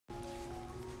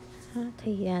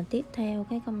Tiếp theo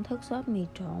cái công thức sốt mì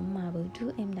trộn mà bữa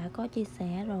trước em đã có chia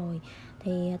sẻ rồi,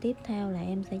 thì tiếp theo là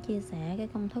em sẽ chia sẻ cái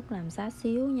công thức làm xá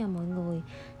xíu nha mọi người.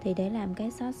 Thì để làm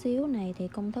cái xá xíu này thì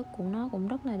công thức của nó cũng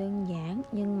rất là đơn giản,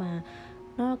 nhưng mà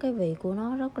cái vị của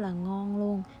nó rất là ngon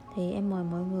luôn. Thì em mời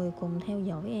mọi người cùng theo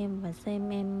dõi em và xem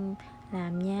em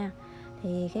làm nha.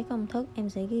 Thì cái công thức em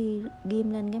sẽ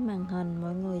ghim lên cái màn hình,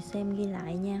 mọi người xem ghi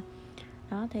lại nha.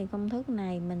 Đó, thì công thức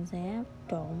này mình sẽ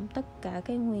trộn tất cả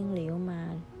cái nguyên liệu mà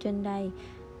trên đây.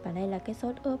 Và đây là cái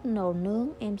sốt ướp nồi nướng,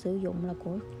 em sử dụng là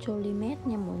của Cholimet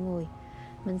nha mọi người.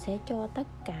 Mình sẽ cho tất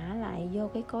cả lại vô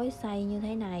cái cối xay như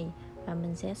thế này, và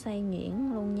mình sẽ xay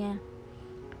nhuyễn luôn nha.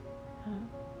 Đó.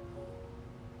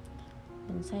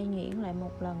 Mình xay nhuyễn lại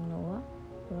một lần nữa,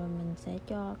 rồi mình sẽ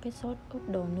cho cái sốt ướp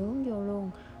đồ nướng vô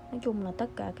luôn. Nói chung là tất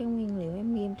cả cái nguyên liệu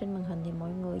em ghim trên màn hình thì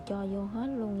mọi người cho vô hết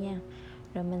luôn nha.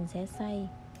 Rồi mình sẽ xay,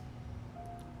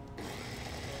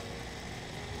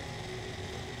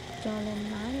 cho lên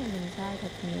máy và mình xay thật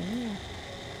nhuyễn nha.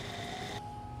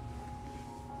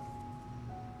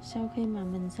 Sau khi mà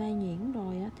mình xay nhuyễn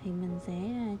rồi á, thì mình sẽ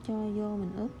cho vô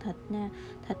mình ướp thịt nha.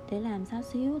 Thịt để làm xá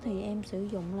xíu thì em sử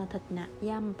dụng là thịt nạc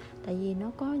dăm, tại vì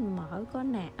nó có mỡ có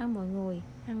nạc á mọi người,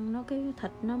 ăn nó cái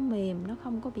thịt nó mềm, nó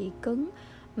không có bị cứng.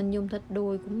 Mình dùng thịt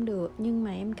đùi cũng được, nhưng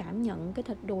mà em cảm nhận cái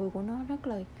thịt đùi của nó rất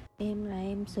là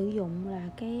em sử dụng là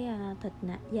cái thịt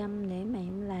nạc dăm để mà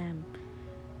em làm.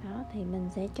 Đó, thì mình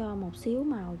sẽ cho một xíu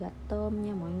màu gạch tôm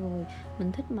nha mọi người.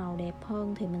 Mình thích màu đẹp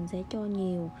hơn thì mình sẽ cho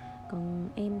nhiều, còn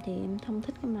em thì em không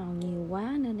thích cái màu nhiều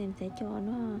quá nên em sẽ cho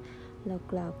nó lợt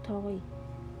lợt thôi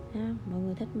ha. Mọi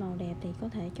người thích màu đẹp thì có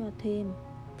thể cho thêm.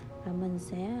 Và mình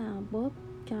sẽ bóp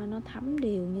cho nó thấm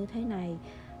đều như thế này,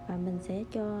 và mình sẽ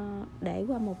để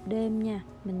qua một đêm nha.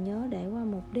 Mình nhớ để qua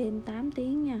một đêm 8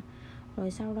 tiếng nha.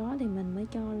 Rồi sau đó thì mình mới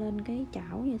cho lên cái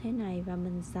chảo như thế này, và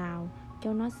mình xào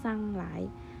cho nó săn lại.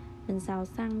 Mình xào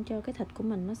săn cho cái thịt của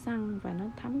mình nó săn và nó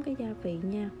thấm cái gia vị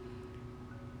nha.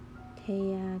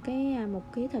 Thì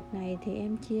một ký thịt này thì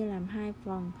em chia làm 2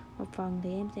 phần. Một phần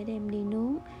thì em sẽ đem đi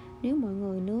nướng. Nếu mọi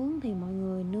người nướng thì mọi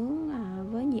người nướng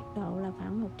với nhiệt độ là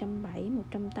khoảng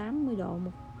 170-180 độ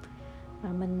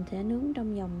và mình sẽ nướng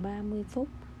trong vòng 30 phút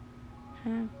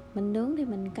ha. Mình nướng thì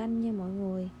mình canh nha mọi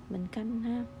người, mình canh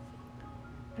ha.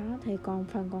 Đó, thì còn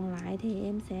phần còn lại thì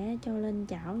em sẽ cho lên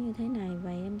chảo như thế này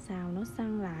và em xào nó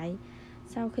săn lại.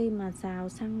 Sau khi mà xào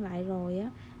săn lại rồi á,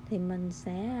 thì mình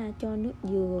sẽ cho nước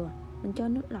dừa. Mình cho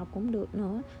nước lọc cũng được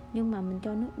nữa, nhưng mà mình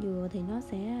cho nước dừa thì nó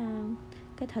sẽ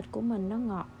cái thịt của mình nó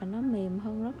ngọt và nó mềm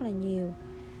hơn rất là nhiều.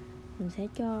 Mình sẽ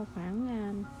cho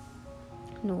khoảng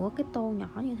nửa cái tô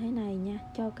nhỏ như thế này nha,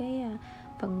 cho cái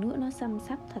phần nước nó xăm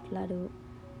xắp thịt là được.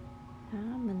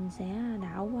 Đó, mình sẽ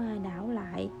đảo qua đảo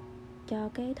lại cho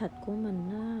cái thịt của mình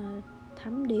nó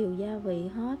thấm đều gia vị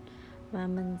hết, và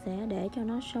mình sẽ để cho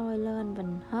nó sôi lên,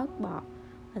 mình hớt bọt,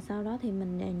 và sau đó thì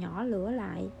mình nhỏ lửa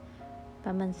lại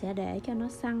và mình sẽ để cho nó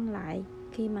săn lại.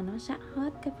 Khi mà nó sắc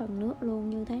hết cái phần nước luôn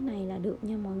như thế này là được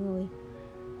nha mọi người.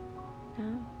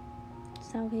 Đó,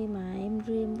 sau khi mà em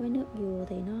rim với nước dừa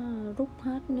thì nó rút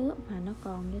hết nước và nó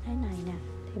còn như thế này nè,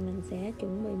 thì mình sẽ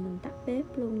chuẩn bị mình tắt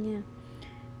bếp luôn nha.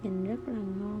 Nhìn rất là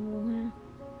ngon luôn ha.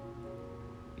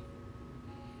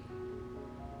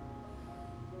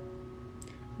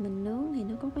 Mình nướng thì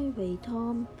nó có cái vị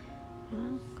thơm đó,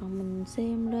 còn mình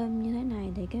xem lên như thế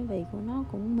này thì cái vị của nó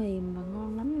cũng mềm và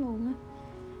ngon lắm luôn á.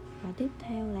 Và tiếp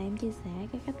theo là em chia sẻ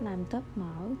cái cách làm tóp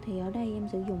mỡ. Thì ở đây em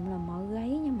sử dụng là mỡ gáy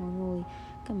nha mọi người.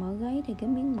 Cái mỡ gáy thì cái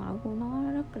miếng mỡ của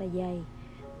nó rất là dày,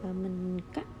 và mình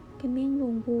cắt cái miếng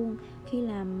vuông vuông. Khi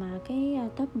làm mà cái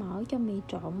tóp mỡ cho mì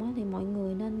trộn á, thì mọi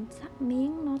người nên xắt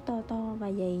miếng nó to to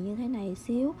và dày như thế này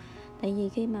xíu. Tại vì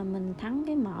khi mà mình thắng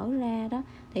cái mỡ ra đó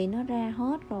thì nó ra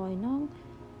hết rồi, nó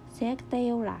sẽ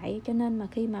teo lại, cho nên mà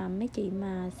khi mà mấy chị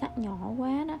mà xắt nhỏ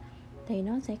quá đó thì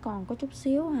nó sẽ còn có chút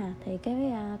xíu thì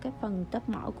cái phần tóp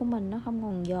mỡ của mình nó không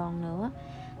còn giòn nữa.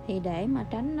 Thì để mà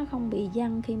tránh nó không bị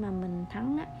văng khi mà mình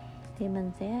thắng á, thì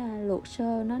mình sẽ luộc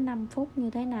sơ nó 5 phút như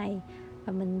thế này,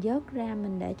 và mình vớt ra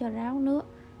mình để cho ráo nước,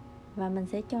 và mình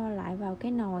sẽ cho lại vào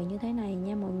cái nồi như thế này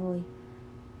nha mọi người.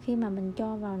 Khi mà mình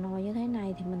cho vào nồi như thế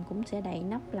này thì mình cũng sẽ đậy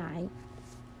nắp lại.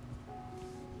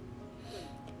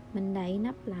 Mình đậy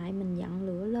nắp lại, mình vặn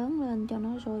lửa lớn lên cho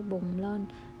nó sôi bùng lên.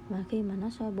 Và khi mà nó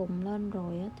sôi bùng lên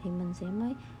rồi á, thì mình sẽ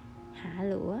mới hạ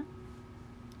lửa.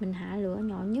 Mình hạ lửa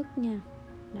nhỏ nhất nha.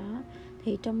 Đó,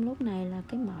 thì trong lúc này là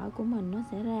cái mỡ của mình nó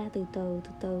sẽ ra từ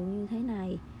từ như thế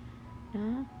này.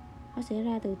 Đó, nó sẽ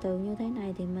ra từ từ như thế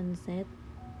này thì mình sẽ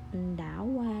đảo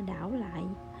qua đảo lại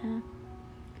ha.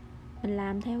 Mình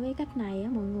làm theo cái cách này á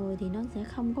mọi người thì nó sẽ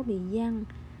không có bị văng.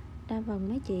 Đa phần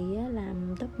mấy chị á,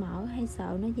 làm tóp mỡ hay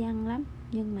sợ nó văng lắm,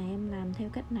 nhưng mà em làm làm theo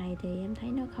cách này thì em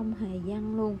thấy nó không hề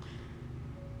văng luôn.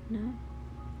 Đó,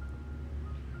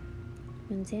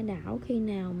 mình sẽ đảo khi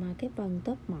nào mà cái phần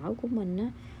tóp mỡ của mình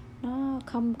á nó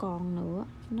không còn nữa,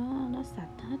 nó sạch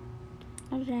hết,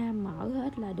 nó ra mỡ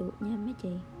hết là được nha mấy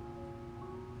chị.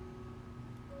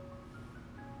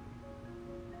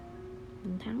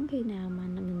 Mình thắng khi nào mà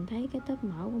mình thấy cái tóp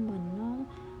mỡ của mình nó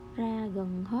ra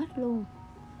gần hết luôn,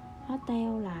 nó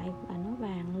teo lại và nó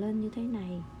vàng lên như thế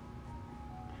này.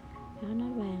 Đó, nó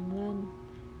vàng lên,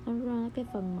 nó ra cái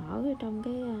phần mỡ ở trong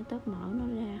cái tóp mỡ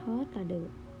nó ra hết là được.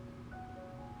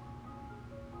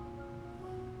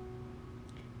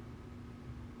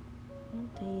 Đó,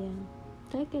 thì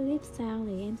tới cái clip sau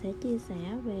thì em sẽ chia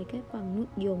sẻ về cái phần nước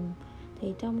dùng.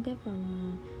 Thì trong cái phần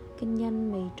kinh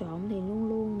doanh mì trộn thì luôn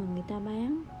luôn mà người ta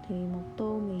bán thì một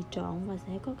tô mì trộn và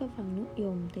sẽ có cái phần nước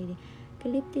dùng. Thì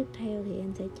cái clip tiếp theo thì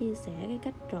em sẽ chia sẻ cái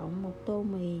cách trộn một tô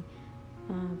mì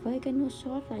với cái nước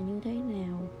sốt là như thế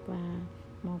nào, và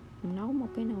nấu một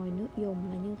cái nồi nước dùng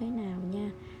là như thế nào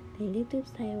nha. Thì clip tiếp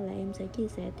theo là em sẽ chia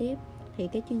sẻ tiếp. Thì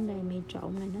cái chuyên đề mì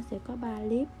trộn này nó sẽ có 3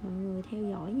 clip, mọi người theo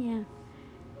dõi nha.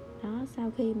 Đó,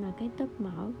 sau khi mà cái tóp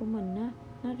mỡ của mình á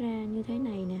nó ra như thế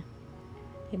này nè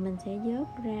thì mình sẽ vớt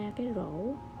ra cái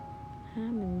rổ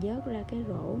mình vớt ra cái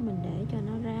rổ, mình để cho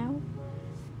nó ráo.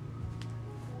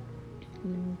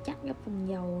 Mình chắc cái phần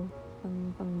dầu,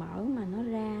 phần mỡ mà nó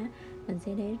ra mình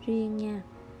sẽ để riêng nha.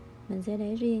 Mình sẽ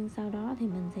để riêng, sau đó thì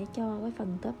mình sẽ cho cái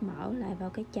phần tóp mỡ lại vào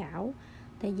cái chảo.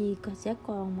 Tại vì sẽ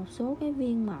còn một số cái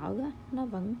viên mỡ á, nó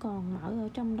vẫn còn mỡ ở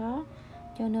trong đó,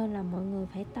 cho nên là mọi người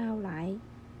phải tao lại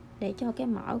để cho cái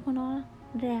mỡ của nó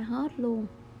ra hết luôn.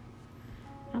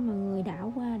 Đó, mọi người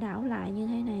đảo qua đảo lại như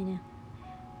thế này nè.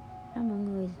 Đó, mọi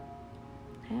người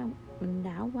thấy không? Mình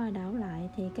đảo qua đảo lại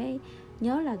thì cái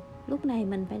nhớ là lúc này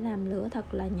mình phải làm lửa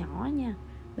thật là nhỏ nha.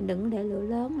 Mình đừng để lửa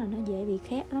lớn là nó dễ bị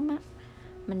khét lắm á.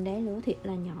 Mình để lửa thiệt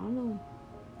là nhỏ luôn.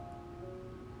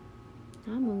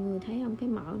 Đó, mọi người thấy không? Cái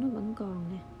mỡ nó vẫn còn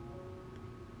nè.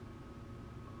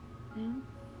 Đó,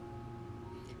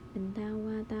 mình tao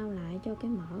qua tao lại cho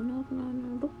cái mỡ nó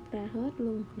rút ra hết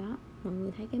luôn. Đó, mọi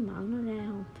người thấy cái mỡ nó ra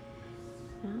không?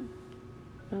 Đó,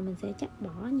 rồi mình sẽ chắc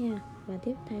bỏ nha. Và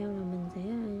tiếp theo là mình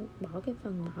sẽ bỏ cái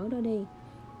phần mỡ đó đi,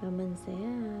 và mình sẽ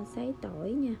sấy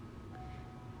tỏi nha.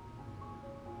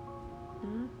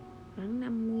 Đó, khoảng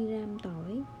 50g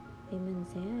tỏi thì mình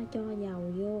sẽ cho dầu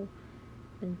vô.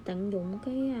 Mình tận dụng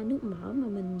cái nước mỡ mà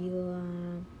mình vừa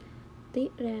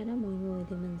tiết ra đó mọi người,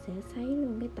 thì mình sẽ sấy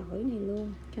luôn cái tỏi này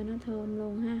luôn cho nó thơm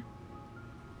luôn ha.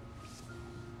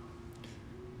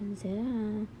 Mình sẽ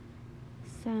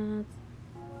xào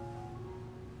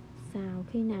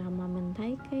khi nào mà mình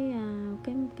thấy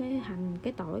cái hành,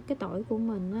 cái tỏi của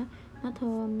mình á nó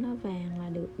thơm, nó vàng là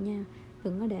được nha.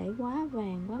 Đừng có để quá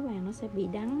vàng nó sẽ bị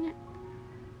đắng á.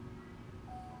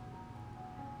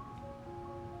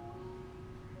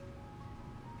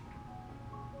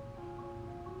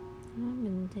 Đó,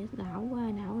 mình sẽ đảo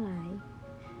qua đảo lại.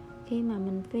 Khi mà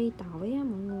mình phi tỏi á,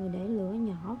 mọi người để lửa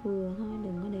nhỏ vừa thôi,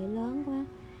 đừng có để lớn quá.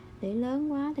 Để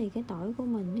lớn quá thì cái tỏi của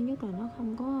mình thứ nhất là nó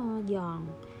không có giòn,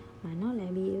 mà nó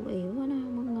lại bị yếu yếu quá, nó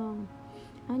không có ngon.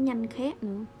 Nó nhanh khét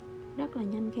nữa, rất là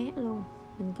nhanh khét luôn.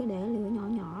 Mình cứ để lửa nhỏ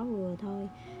nhỏ vừa thôi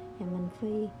và mình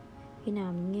phi. Khi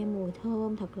nào mình nghe mùi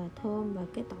thơm, thật là thơm, và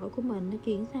cái tỏi của mình nó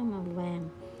chuyển sang màu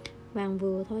vàng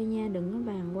vừa thôi nha, đừng có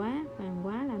vàng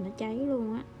quá là nó cháy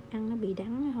luôn á, ăn nó bị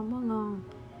đắng, nó không có ngon.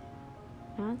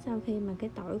 Đó, sau khi mà cái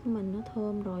tỏi của mình nó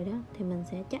thơm rồi đó thì mình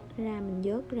sẽ chắc ra, mình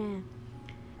vớt ra,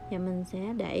 và mình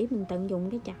sẽ để mình tận dụng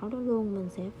cái chảo đó luôn. Mình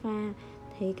sẽ pha,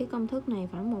 thì cái công thức này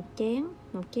khoảng một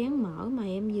chén mỡ mà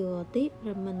em vừa tiết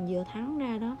rồi mình vừa thắng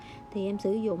ra đó, thì em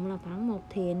sử dụng là khoảng 1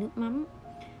 thìa nước mắm,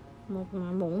 1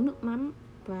 muỗng nước mắm,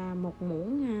 và 1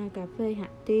 muỗng cà phê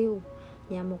hạt tiêu,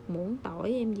 và 1 muỗng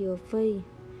tỏi em vừa phi,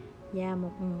 và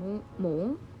 1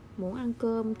 muỗng ăn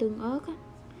cơm tương ớt á.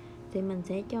 Thì mình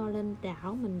sẽ cho lên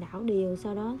đảo, mình đảo đều.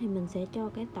 Sau đó thì mình sẽ cho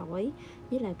cái tỏi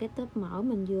với lại cái tóp mỡ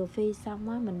mình vừa phi xong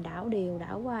á, mình đảo đều,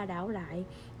 đảo qua đảo lại,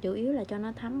 chủ yếu là cho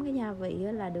nó thấm cái gia vị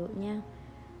là được nha.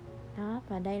 Đó,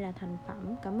 và đây là thành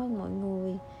phẩm. Cảm ơn mọi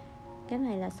người. Cái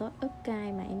này là sốt ớt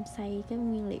cay mà em xay cái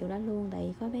nguyên liệu đó luôn, tại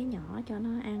vì có bé nhỏ cho nó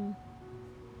ăn.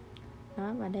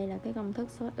 Đó, và đây là cái công thức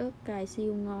sốt ớt cay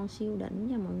siêu ngon, siêu đỉnh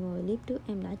nha mọi người. Clip trước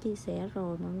em đã chia sẻ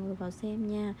rồi, mọi người vào xem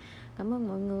nha. Cảm ơn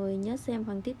mọi người, nhớ xem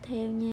phần tiếp theo nha.